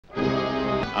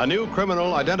A new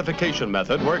criminal identification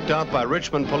method worked out by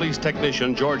Richmond police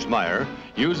technician George Meyer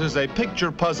uses a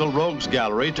picture puzzle rogues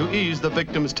gallery to ease the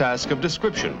victim's task of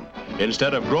description.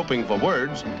 Instead of groping for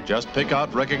words, just pick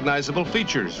out recognizable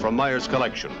features from Meyer's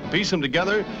collection. Piece them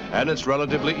together, and it's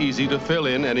relatively easy to fill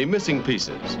in any missing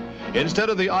pieces.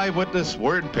 Instead of the eyewitness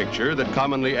word picture that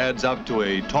commonly adds up to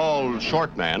a tall,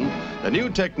 short man, the new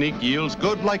technique yields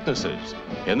good likenesses.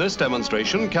 In this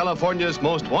demonstration, California's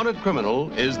most wanted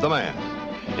criminal is the man.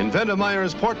 Inventor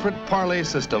Meyer's portrait parlay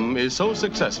system is so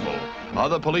successful,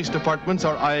 other police departments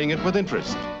are eyeing it with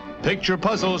interest. Picture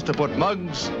puzzles to put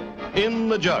mugs in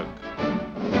the jug.